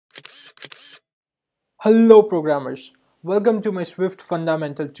Hello programmers, welcome to my Swift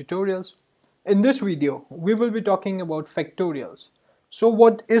fundamental tutorials. In this video, we will be talking about factorials. So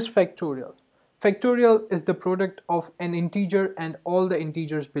what is factorial? Factorial is the product of an integer and all the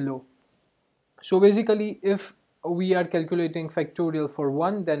integers below. So basically, if we are calculating factorial for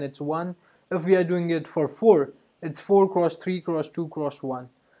 1, then it's 1. If we are doing it for 4, it's 4 cross 3 cross 2 cross 1.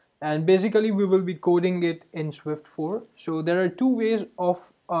 And basically we will be coding it in Swift 4. So there are two ways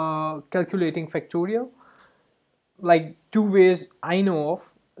of calculating factorial, like two ways I know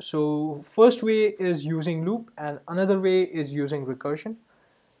of. So first way is using loop and another way is using recursion.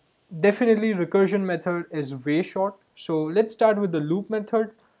 Definitely recursion method is way short. So let's start with the loop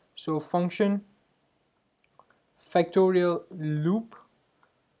method. So function factorial loop,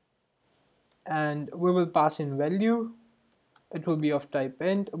 and we will pass in value. It will be of type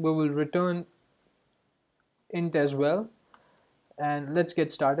int. We will return int as well, and let's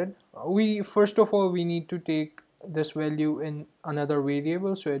get started. First of all we need to take this value in another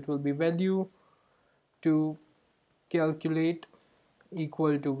variable, so it will be value to calculate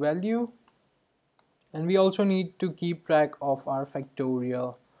equal to value, and we also need to keep track of our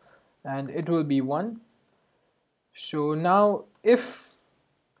factorial, and it will be 1. So now if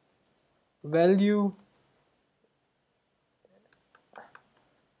value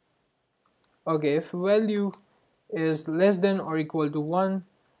is less than or equal to 1,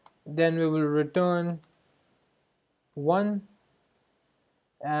 then we will return 1.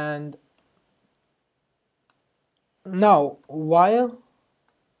 And now while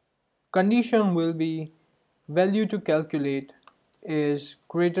condition will be value to calculate is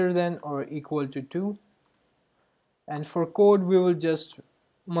greater than or equal to 2, and for code we will just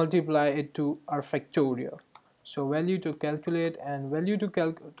multiply it to our factorial. So value to calculate and value to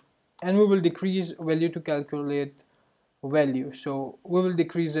calculate, and we will decrease value to calculate value, so we will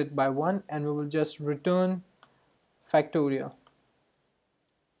decrease it by 1 and we will just return factorial.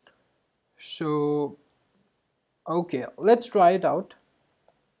 So okay, let's try it out.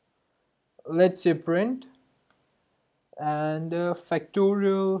 Let's say print and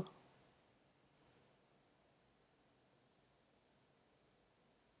factorial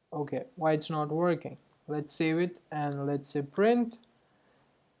okay, why it's not working? Let's save it and let's say print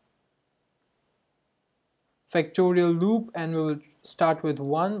factorial loop, and we will start with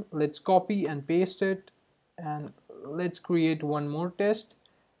 1. Let's copy and paste it, and let's create one more test,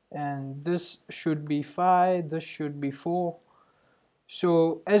 and this should be 5, this should be 4.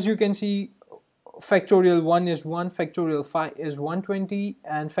 So as you can see, factorial 1 is 1, factorial 5 is 120,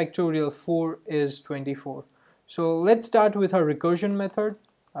 and factorial 4 is 24. So let's start with our recursion method.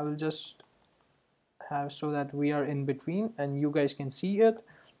 I will just have so that we are in between and you guys can see it.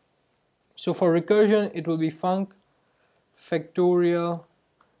 So for recursion it will be func factorial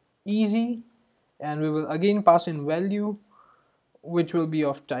easy, and we will again pass in value which will be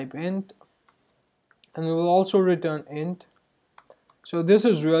of type int, and we will also return int. So this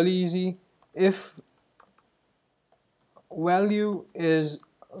is really easy. If value is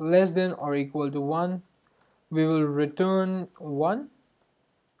less than or equal to 1, we will return 1,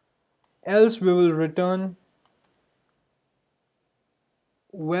 else we will return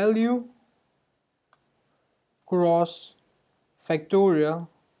value cross factorial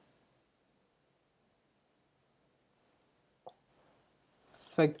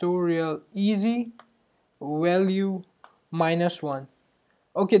easy value minus 1.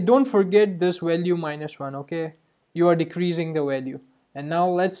 Okay, don't forget this value minus 1. Okay, you are decreasing the value. And now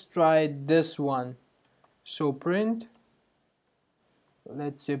let's try this one. So print,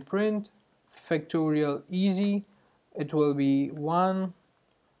 let's say print factorial easy, it will be 1,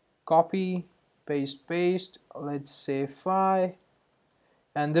 copy paste, let's say 5,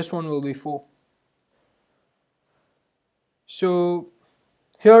 and this one will be 4. So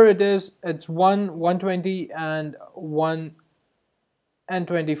here it is, it's 1, 120 and 1 and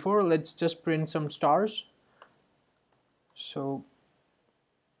 24. Let's just print some stars. So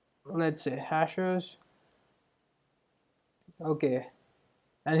let's say hashes. Okay,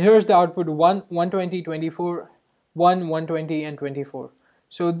 and here's the output: 1, 120, 24, 1, 120 and 24.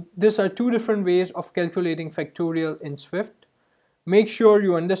 So these are two different ways of calculating factorial in Swift. Make sure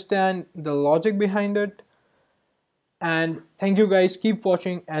you understand the logic behind it, and thank you guys, keep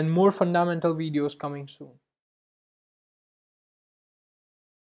watching, and more fundamental videos coming soon.